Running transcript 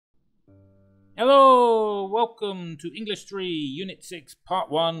Hello, welcome to English 3, Unit 6,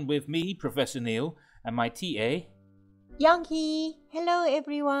 Part 1 with me, Professor Neil, and my TA. Young-hee, hello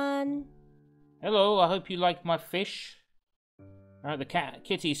everyone. Hello, I hope you like my fish. The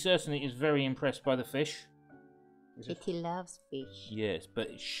kitty certainly is very impressed by the fish. Kitty loves fish. Yes, but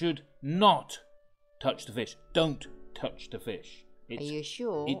it should not touch the fish. Don't touch the fish. Are you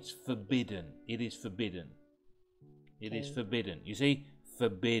sure? It's forbidden. It is forbidden. It is Okay. forbidden. You see?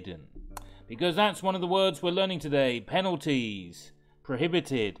 Forbidden. Because that's one of the words we're learning today. Penalties.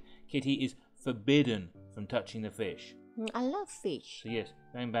 Prohibited. Kitty is forbidden from touching the fish. I love fish. So yes,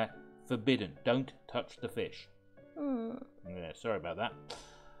 going back. Forbidden. Don't touch the fish. Yeah, sorry about that.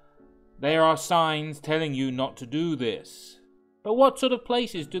 There are signs telling you not to do this. But what sort of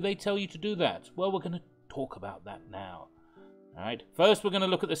places do they tell you to do that? Well, we're going to talk about that now. Alright, first we're going to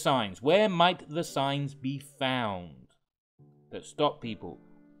look at the signs. Where might the signs be found that stop people?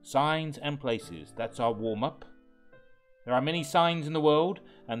 Signs and places. That's our warm-up. There are many signs in the world,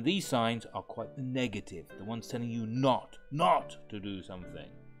 and these signs are quite negative. The ones telling you not to do something.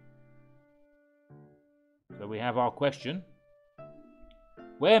 So we have our question.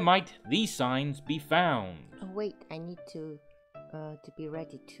 Where might these signs be found? Oh, wait, I need to be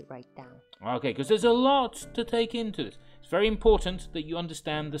ready to write down. Okay, because there's a lot to take into this. It's very important that you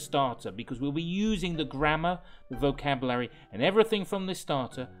understand the starter, because we'll be using the grammar, the vocabulary, and everything from this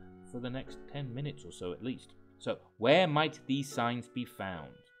starter for the next 10 minutes or so at least. So, where might these signs be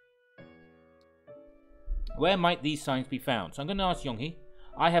found? Where might these signs be found? So I'm going to ask Young-hee.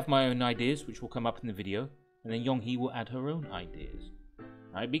 I have my own ideas, which will come up in the video, and then Young-hee will add her own ideas.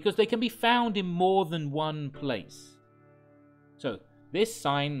 Right? Because they can be found in more than one place. So, this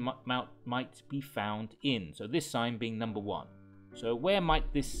sign might be found in. So, this sign being number 1. So, where might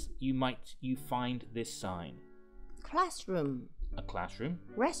you find this sign? Classroom. A classroom.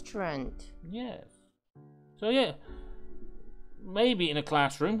 Restaurant. Yes. So, yeah, maybe in a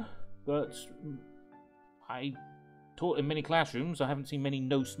classroom, but I taught in many classrooms. I haven't seen many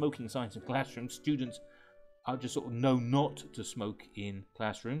no smoking signs in classrooms. Students are just sort of know not to smoke in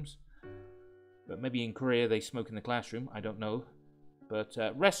classrooms. But maybe in Korea they smoke in the classroom. I don't know. But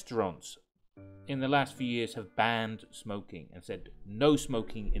restaurants in the last few years have banned smoking and said no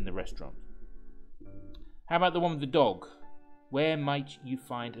smoking in the restaurant. How about the one with the dog? Where might you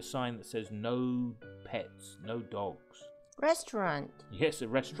find a sign that says no pets, no dogs? Restaurant. Yes, a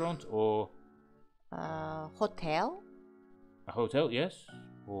restaurant or... Hotel. A hotel, yes.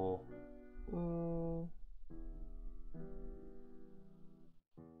 Or...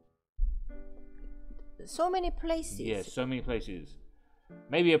 So many places. Yes, so many places.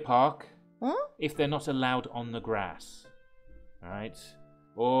 Maybe a park. Huh? If they're not allowed on the grass. Alright?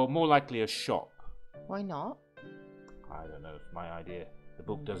 Or more likely a shop. Why not? I don't know, it's my idea. The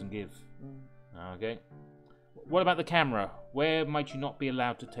book doesn't give. Okay. What about the camera? Where might you not be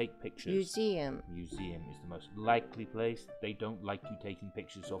allowed to take pictures? Museum. Museum is the most likely place. They don't like you taking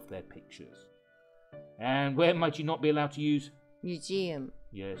pictures of their pictures. And where might you not be allowed to use? Museum.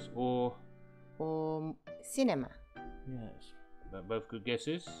 Yes, or cinema. yes. Both good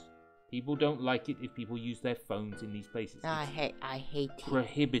guesses. People don't like it if people use their phones in these places. I hate it.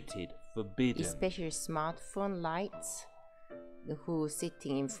 Prohibited, forbidden. Especially smartphone lights. Who's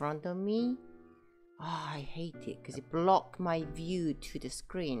sitting in front of me. I hate it because it blocks my view to the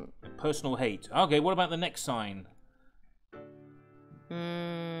screen. Personal hate. Okay, what about the next sign?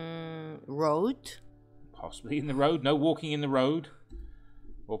 Road. Possibly in the road. No walking in the road.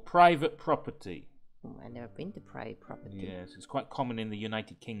 Or private property. I've never been to private property. Yes, it's quite common in the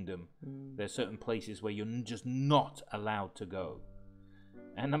United Kingdom. There are certain places where you're just not allowed to go.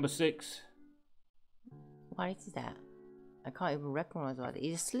 And number 6. What is that? I can't even recognize what it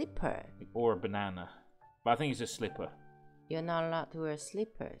is. It's a slipper. Or a banana. But I think it's a slipper. You're not allowed to wear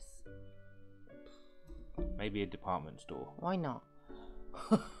slippers. Maybe a department store. Why not?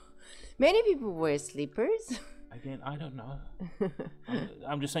 Many people wear slippers. Again, I don't know.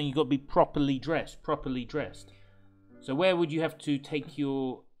 I'm just saying you've got to be properly dressed. So where would you have to take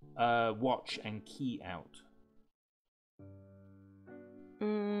your watch and key out?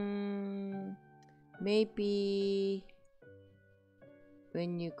 Maybe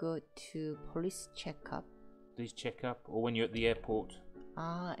when you go to police checkup. Police checkup, or when you're at the airport.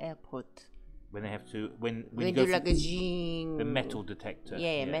 Airport. When they have to, when you go do like the metal detector.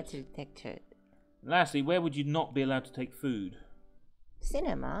 Yeah, yes. metal detector. Lastly, where would you not be allowed to take food?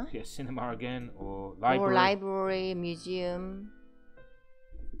 Cinema. Yes, cinema again, or library. Or library, museum.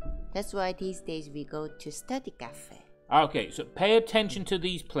 That's why these days we go to study cafe. Okay, so pay attention to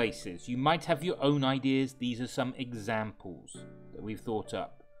these places. You might have your own ideas. These are some examples that we've thought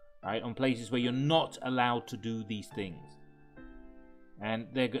up. right, on places where you're not allowed to do these things. And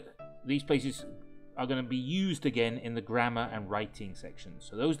these places are going to be used again in the grammar and writing sections.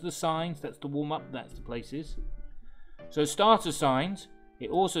 So those are the signs, that's the warm-up, that's the places. So starter signs, it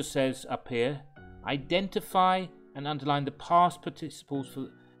also says up here, identify and underline the past participles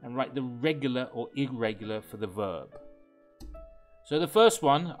and write the regular or irregular for the verb. So the first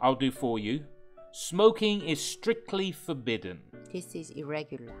one I'll do for you. Smoking is strictly forbidden. This is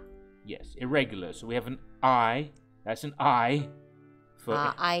irregular. Yes, irregular. So we have an I. That's an I.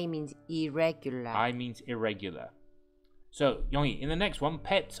 I means irregular. I means irregular. So, Yongi, in the next one,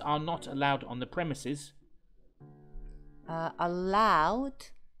 pets are not allowed on the premises. Allowed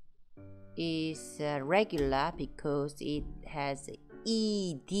is regular because it has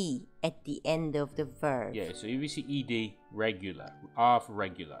ed at the end of the verb. Yeah, so if you see ed, regular. R for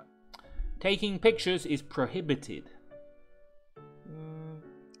regular. Taking pictures is prohibited.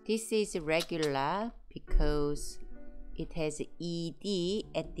 This is regular because it has ed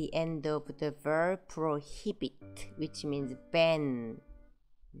at the end of the verb prohibit, which means ban.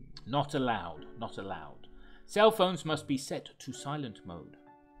 Not allowed, not allowed. Cell phones must be set to silent mode.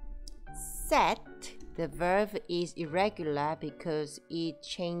 Set, the verb is irregular because it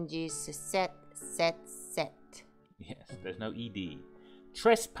changes set. Yes, there's no ed.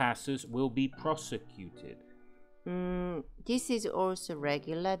 Trespassers will be prosecuted. This is also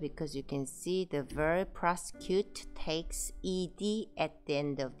regular because you can see the verb prosecute takes ed at the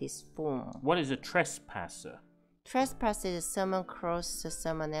end of this form. What is a trespasser? Trespasser is someone crosses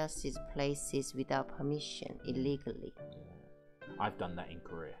someone else's places without permission, illegally. I've done that in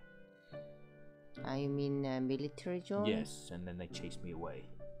Korea. You mean military job? Yes, and then they chased me away.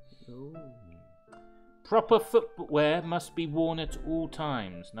 Ooh. Proper footwear must be worn at all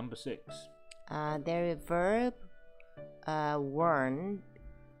times. Number 6. Their verb worn.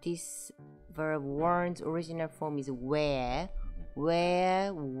 This verb worn's original form is wear.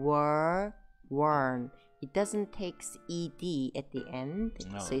 Wear, were, worn. It doesn't take ed at the end,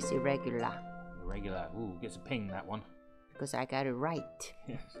 No. so it's irregular. Irregular. Ooh, gets a ping, that one. Because I got it right.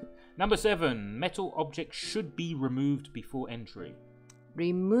 Yes. Number 7. Metal objects should be removed before entry.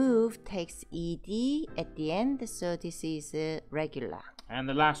 Remove takes ed at the end, so this is regular. And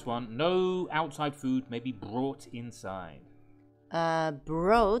the last one. No outside food may be brought inside.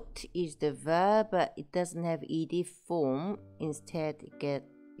 Brought is the verb, but it doesn't have ed form. Instead, it gets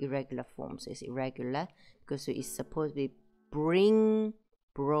irregular form, so it's irregular because it's supposed to be bring,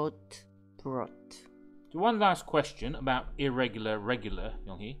 brought. So one last question about irregular, regular,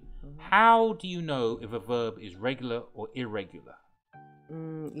 Yonghee. How do you know if a verb is regular or irregular?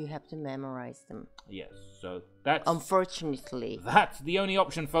 You have to memorize them. Yes, so that's... Unfortunately. That's the only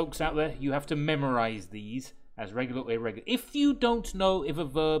option, folks, out there. You have to memorize these as regular or irregular. If you don't know if a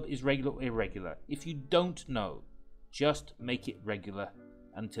verb is regular or irregular, if you don't know, just make it regular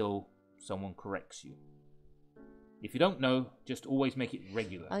until someone corrects you. If you don't know, just always make it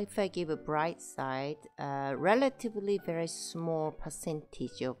regular. If I give a bright side, relatively very small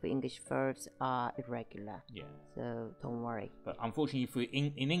percentage of English verbs are irregular. Yeah. So don't worry. But unfortunately,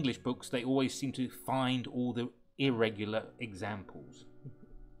 in English books, they always seem to find all the irregular examples.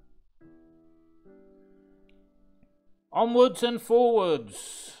 Onwards and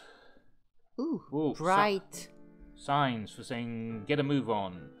forwards. Ooh, bright. Signs for saying get a move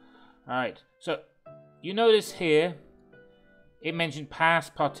on. Alright, so you notice here it mentioned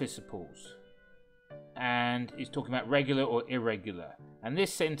past participles and it's talking about regular or irregular. And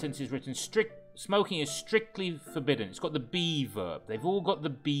this sentence is written smoking is strictly forbidden. It's got the be verb. They've all got the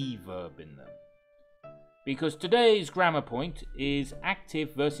be verb in them. Because today's grammar point is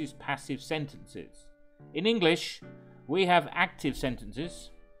active versus passive sentences. In English, we have active sentences.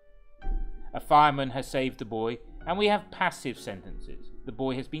 A fireman has saved the boy. And we have passive sentences. The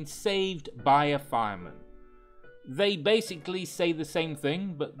boy has been saved by a fireman. They basically say the same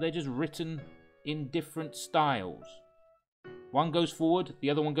thing, but they're just written in different styles. One goes forward, the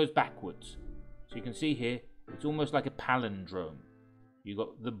other one goes backwards. So you can see here, it's almost like a palindrome. You've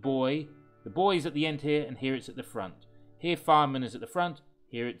got the boy is at the end here, and here it's at the front. Here fireman is at the front,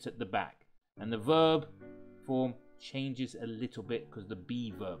 here it's at the back. And the verb form changes a little bit because the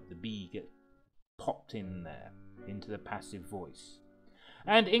be verb, the be gets popped in there into the passive voice.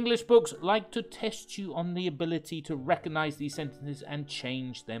 And English books like to test you on the ability to recognize these sentences and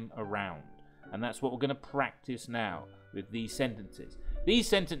change them around. And that's what we're going to practice now with these sentences. These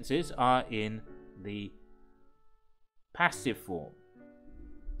sentences are in the passive form.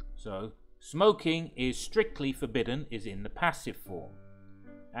 So, smoking is strictly forbidden is in the passive form.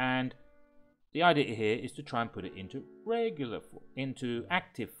 And the idea here is to try and put it into into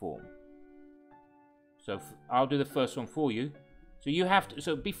active form. So I'll do the first one for you. So you have to.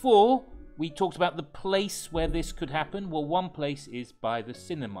 So before we talked about the place where this could happen. Well, one place is by the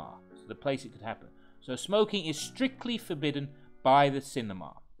cinema. So the place it could happen. So smoking is strictly forbidden by the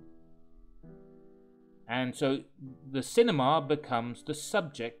cinema. And so the cinema becomes the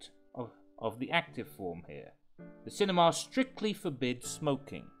subject of the active form here. The cinema strictly forbids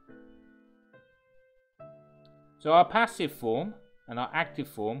smoking. So our passive form and our active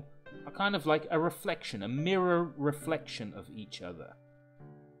form are kind of like a reflection, a mirror reflection of each other.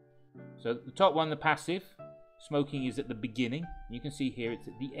 So the top one, the passive, smoking is at the beginning. You can see here it's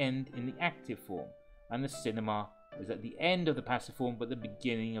at the end in the active form. And the cinema is at the end of the passive form, but the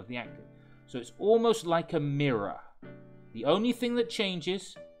beginning of the active. So it's almost like a mirror. The only thing that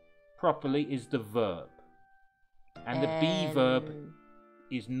changes properly is the verb. And the be verb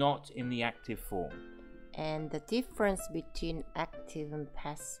is not in the active form. And the difference between active and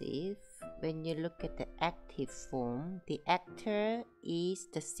passive, when you look at the active form, the actor is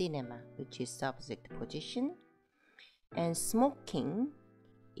the cinema, which is subject position. And smoking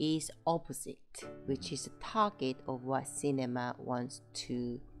is opposite, which is the target of what cinema wants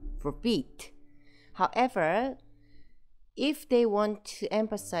to forbid. However, if they want to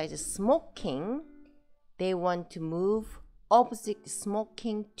emphasize smoking, they want to move opposite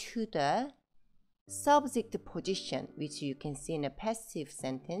smoking to the subject position, which you can see in a passive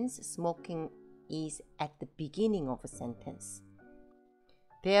sentence. Smoking is at the beginning of a sentence.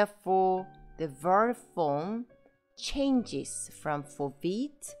 Therefore, the verb form changes from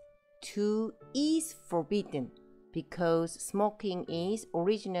forbid to is forbidden because smoking is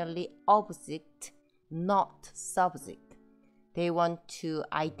originally opposite, not subject. They want to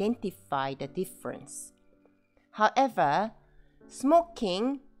identify the difference. However,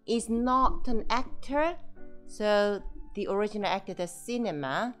 smoking is not an actor, so the original actor, the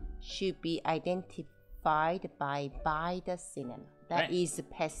cinema, should be identified by the cinema. That is the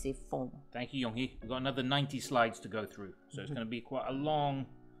passive form. Thank you, Yonghee. We've got another 90 slides to go through, so it's going to be quite a long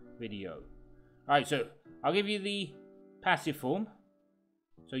video. Alright, so I'll give you the passive form.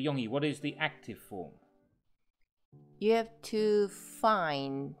 So Yonghee, what is the active form? You have to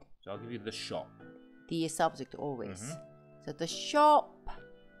find... So I'll give you the shop. The subject always. So the shop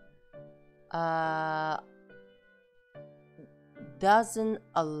doesn't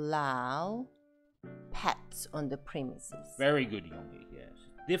allow pets on the premises. Very good, Yonghee, yes.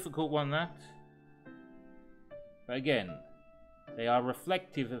 Difficult one, that. But again, they are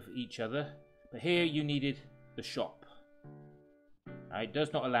reflective of each other. But here you needed the shop. It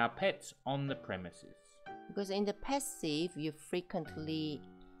does not allow pets on the premises. Because in the passive, you frequently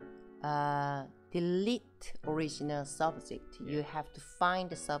delete original subject. Yeah. You have to find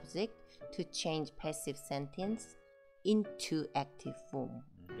the subject to change passive sentence into active form.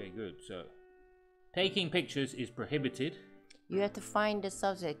 Okay, good. So, taking pictures is prohibited. You have to find the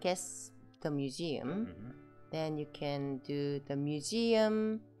subject, guess the museum. Then you can do the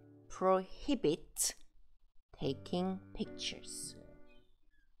museum prohibit taking pictures.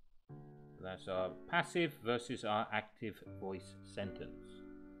 That's our passive versus our active voice sentence.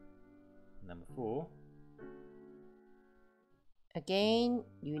 Number 4. Again,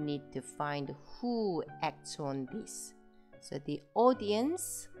 you need to find who acts on this. So the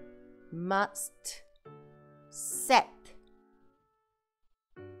audience must set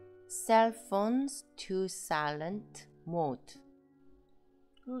cell phones to silent mode.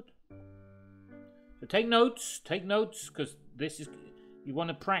 Good. So take notes, because this is, you want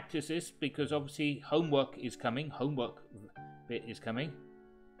to practice this because obviously homework bit is coming.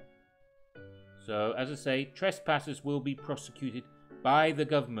 So, as I say, trespassers will be prosecuted by the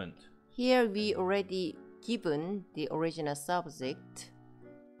government. Here we already given the original subject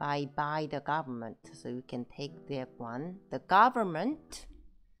by the government. So you can take that one. The government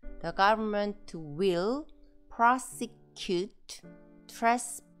will prosecute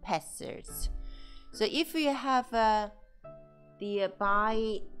trespassers. So if you have the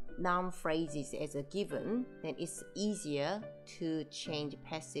by noun phrases as a given, then it's easier to change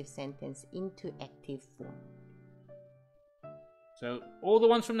passive sentence into active form. So all the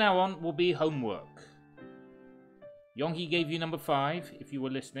ones from now on will be homework. Yonghee gave you number 5 if you were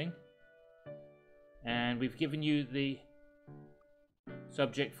listening. And we've given you the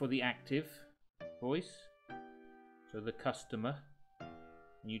subject for the active voice. So the customer.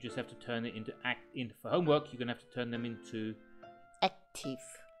 And you just have to turn it into for homework, you're going to have to turn them into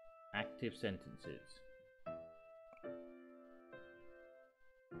active sentences.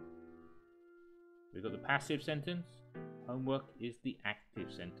 We've got the passive sentence, Homework is the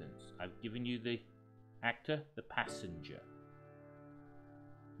active sentence. I've given you the actor, the passenger.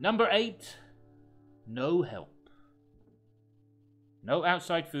 Number 8, no help. No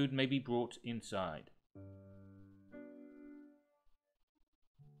outside food may be brought inside.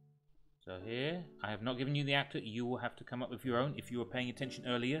 So here, I have not given you the actor. You will have to come up with your own. If you were paying attention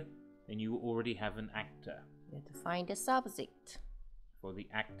earlier, then you already have an actor. You have to find the subject. For the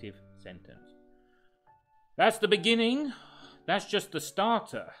active sentence. That's the beginning. That's just the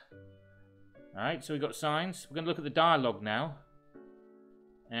starter. Alright, so we've got signs. We're going to look at the dialogue now.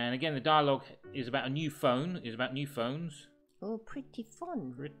 And again, the dialogue is about a new phone. Is about new phones. Oh, pretty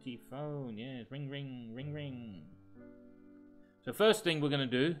phone. Pretty phone, yes. Ring, ring, ring, ring. So first thing we're going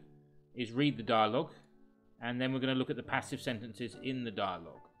to do is read the dialogue. And then we're going to look at the passive sentences in the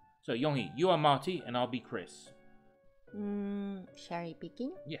dialogue. So, Yonghee, you are Marty and I'll be Chris. Shall I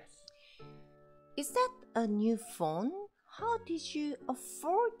begin? Yes. Is that a new phone? How did you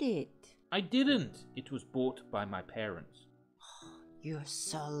afford it? I didn't. It was bought by my parents. You're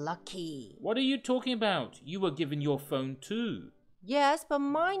so lucky. What are you talking about? You were given your phone too. Yes, but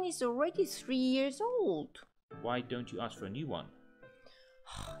mine is already 3 years old. Why don't you ask for a new one?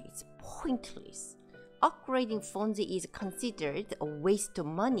 It's pointless. Upgrading phones is considered a waste of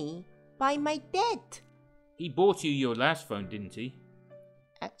money by my dad. He bought you your last phone, didn't he?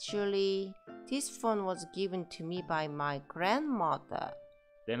 Actually, this phone was given to me by my grandmother.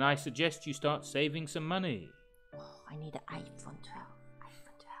 Then I suggest you start saving some money. Oh, I need an iPhone 12.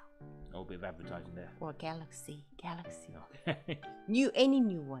 iPhone 12. Oh, a bit of advertising there. Or Galaxy. Okay. Any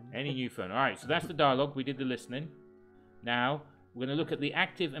new one. Any new phone. Alright, so that's the dialogue. We did the listening. Now, we're going to look at the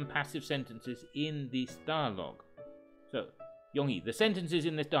active and passive sentences in this dialogue. So, Yonghee, the sentences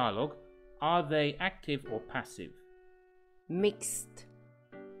in this dialogue, are they active or passive? Mixed.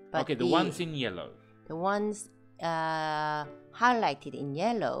 But okay, the ones in yellow. The ones highlighted in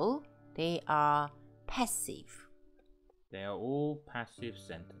yellow, they are passive. They are all passive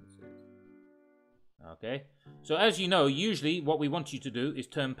sentences. Okay, so as you know, usually what we want you to do is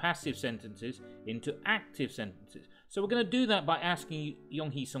turn passive sentences into active sentences. So we're going to do that by asking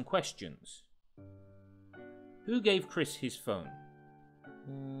Yonghee some questions. Who gave Chris his phone?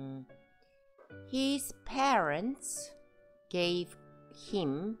 His parents gave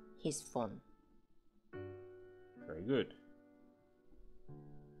him his phone. Very good.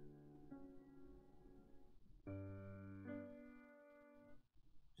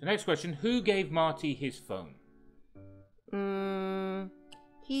 So next question, who gave Marty his phone?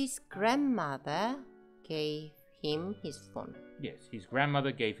 His grandmother gave him his phone. Yes, his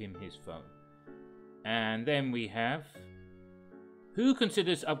grandmother gave him his phone. And then we have, who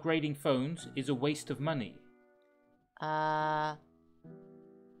considers upgrading phones is a waste of money?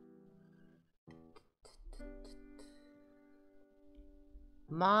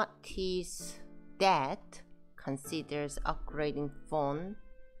 Marty's dad considers upgrading phone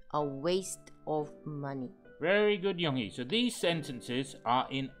a waste of money. Very good, Yonghee. So these sentences are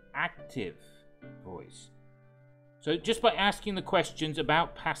in active voice. So just by asking the questions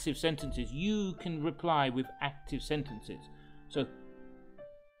about passive sentences, you can reply with active sentences. So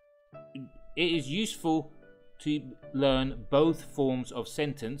it is useful to learn both forms of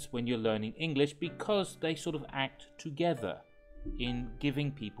sentence when you're learning English because they sort of act together in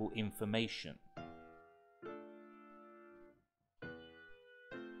giving people information.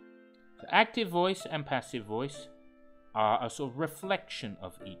 So active voice and passive voice are a sort of reflection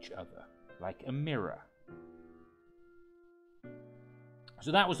of each other, like a mirror.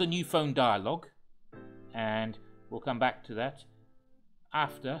 So that was the new phone dialogue, and we'll come back to that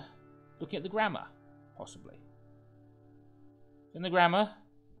after looking at the grammar, possibly. In the grammar,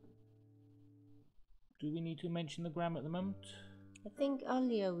 do we need to mention the grammar at the moment? I think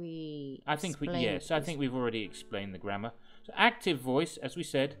earlier we I think we've already explained the grammar. So active voice, as we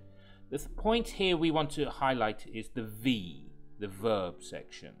said, the point here we want to highlight is the V, the verb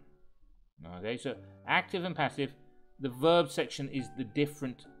section. Okay, so active and passive, the verb section is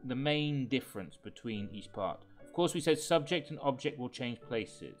the main difference between each part. Of course, we said subject and object will change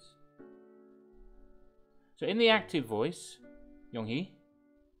places. So in the active voice, Yonghee,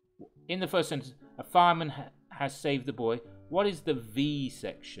 in the first sentence, a fireman has saved the boy. What is the V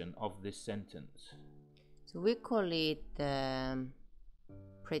section of this sentence? So we call it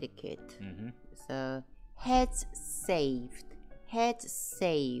predicate. Mm-hmm. So has saved. Has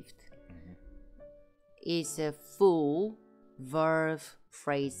saved is a full verb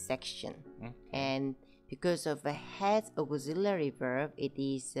phrase section. And because of a has auxiliary verb, it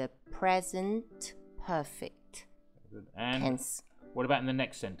is a present perfect and tense. What about in the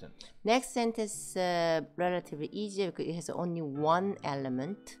next sentence? Next sentence relatively easier because it has only one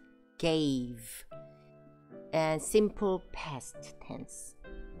element, gave, and simple past tense.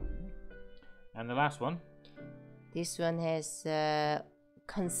 And the last one? This one has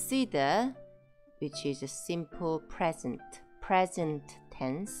consider, which is a simple present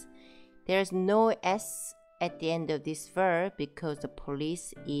tense. There's no s at the end of this verb because the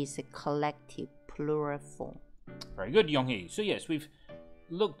police is a collective plural form. Very good, Yonghee. So yes, we've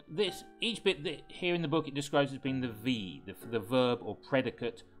looked this. Each bit here in the book it describes as being the V, the verb or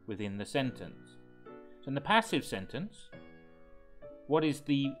predicate within the sentence. So in the passive sentence, what is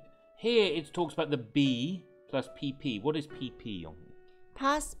the? Here it talks about the be plus pp. What is pp, Yonghee?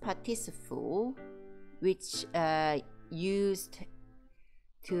 Past participle, which used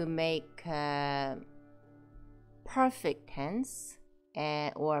to make perfect tense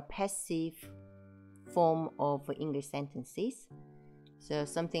or passive form of English sentences. So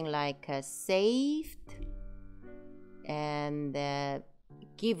something like saved and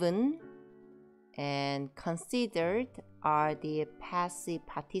given and considered are the passive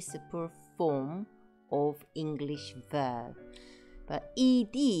participle form of English verb. But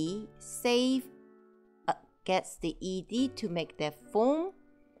ed, save, gets the ed to make that form,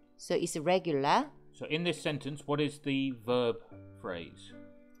 so it's regular. So in this sentence, what is the verb phrase?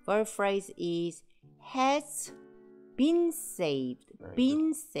 Verb phrase is has been saved.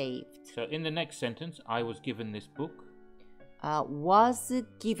 Saved. So in the next sentence, I was given this book. Was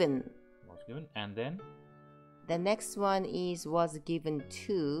given. Was given, and then? The next one is was given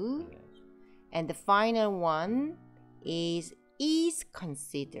to. Yes. And the final one is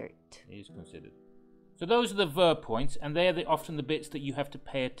considered. Is considered. So those are the verb points, and they're often the bits that you have to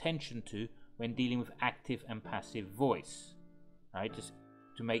pay attention to when dealing with active and passive voice. Right? Just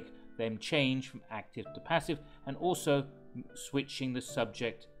to make them change from active to passive, and also switching the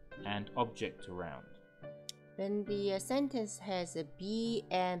subject and object around. When the sentence has a be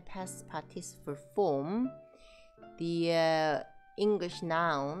and past participle form, the English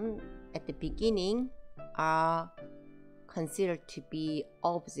noun at the beginning are considered to be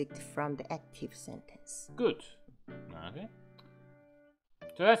object from the active sentence. Good. Okay.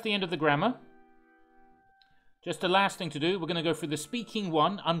 So that's the end of the grammar. Just the last thing to do, we're going to go through the speaking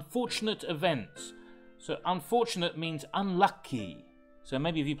one, unfortunate events. So unfortunate means unlucky. So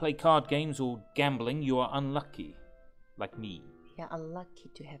maybe if you play card games or gambling, you are unlucky, like me. Yeah,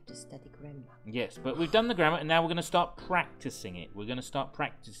 unlucky to have to study grammar. Yes, but we've done the grammar and now we're going to start practicing it. We're going to start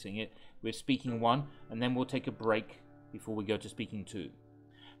practicing it with speaking one, and then we'll take a break before we go to speaking two.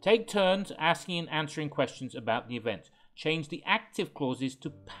 Take turns asking and answering questions about the event. Change the active clauses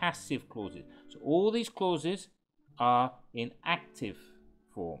to passive clauses. So all these clauses are in active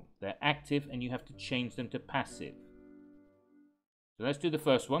form. They're active and you have to change them to passive. So let's do the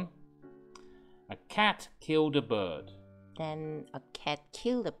first one. A cat killed a bird. Then a cat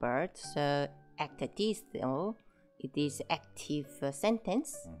killed a bird, so actativo, it is active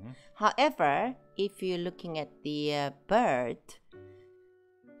sentence. However, if you're looking at the bird,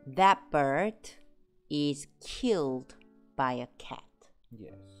 that bird is killed by a cat.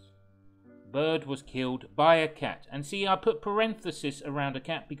 Yes. Bird was killed by a cat. And see, I put parenthesis around a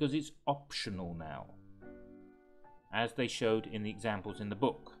cat because it's optional now, as they showed in the examples in the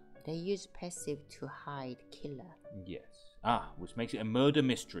book. They use passive to hide killer. Yes. Which makes it a murder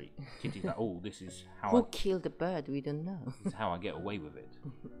mystery. Kitty's like, oh, this is how Who killed the bird? We don't know. This is how I get away with it.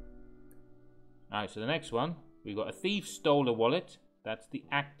 Alright, so the next one, we've got a thief stole a wallet. That's the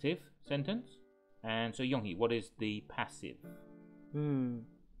active sentence. And so, Yonghee, what is the passive?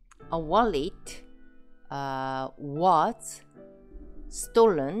 A wallet was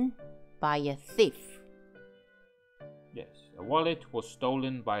stolen by a thief. Yes, a wallet was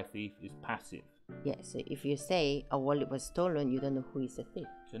stolen by a thief is passive. Yes, so if you say a wallet was stolen, you don't know who is the thief.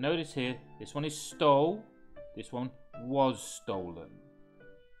 So notice here, this one is stole, this one was stolen.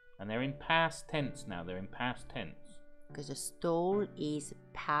 And they're in past tense now, they're in past tense. Because the stole is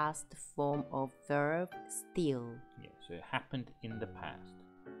past form of verb steal. Yeah, so it happened in the past.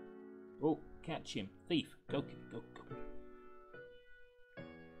 Oh, catch him, thief, go, go, go.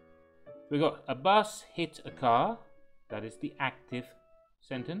 We got a bus hit a car, that is the active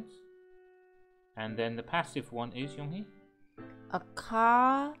sentence. And then the passive one is, Yonghee? A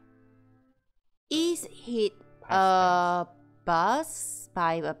car is hit by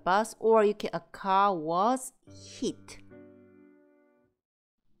a bus, or you can a car was hit.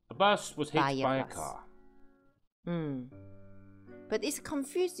 A bus was hit by a car. But it's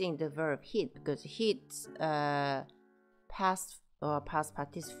confusing, the verb hit, because hit's past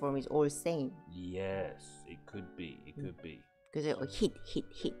participle form is all same. Yes, it could be. It could be. Because it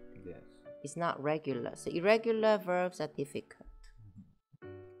hit. Yes. It's not regular. So irregular verbs are difficult.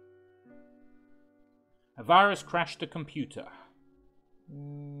 A virus crashed a computer.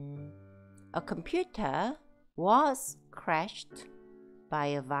 A computer was crashed by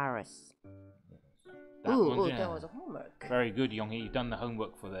a virus. That was a homework. Very good, Yonghee. You've done the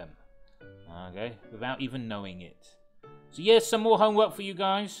homework for them. Okay, without even knowing it. So yes, some more homework for you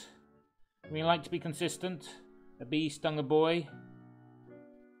guys. We like to be consistent. A bee stung a boy.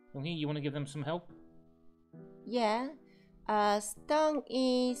 Yonghee, you want to give them some help? Yeah. Stung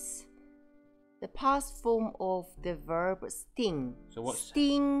is the past form of the verb sting. So what's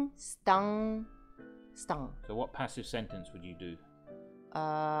sting, stung, stung. So what passive sentence would you do?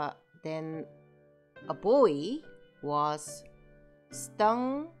 Then a boy was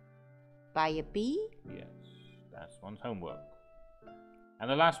stung by a bee. Yes, that's one's homework. And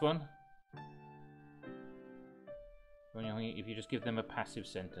the last one. If you just give them a passive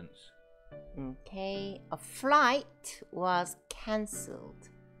sentence. Okay, a flight was cancelled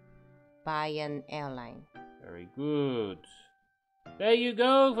by an airline. Very good. There you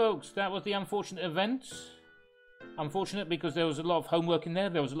go, folks. That was the unfortunate event. Unfortunate because there was a lot of homework in there.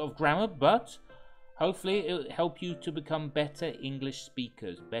 There was a lot of grammar, but hopefully it'll help you to become better English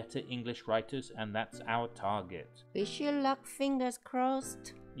speakers, better English writers, and that's our target. Wish you luck, fingers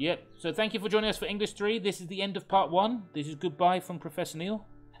crossed. Yep, so thank you for joining us for English 3. This is the end of part 1. This is goodbye from Professor Neil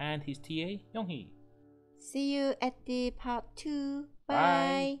and his TA, Yonghee. See you at the part 2.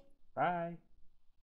 Bye. Bye.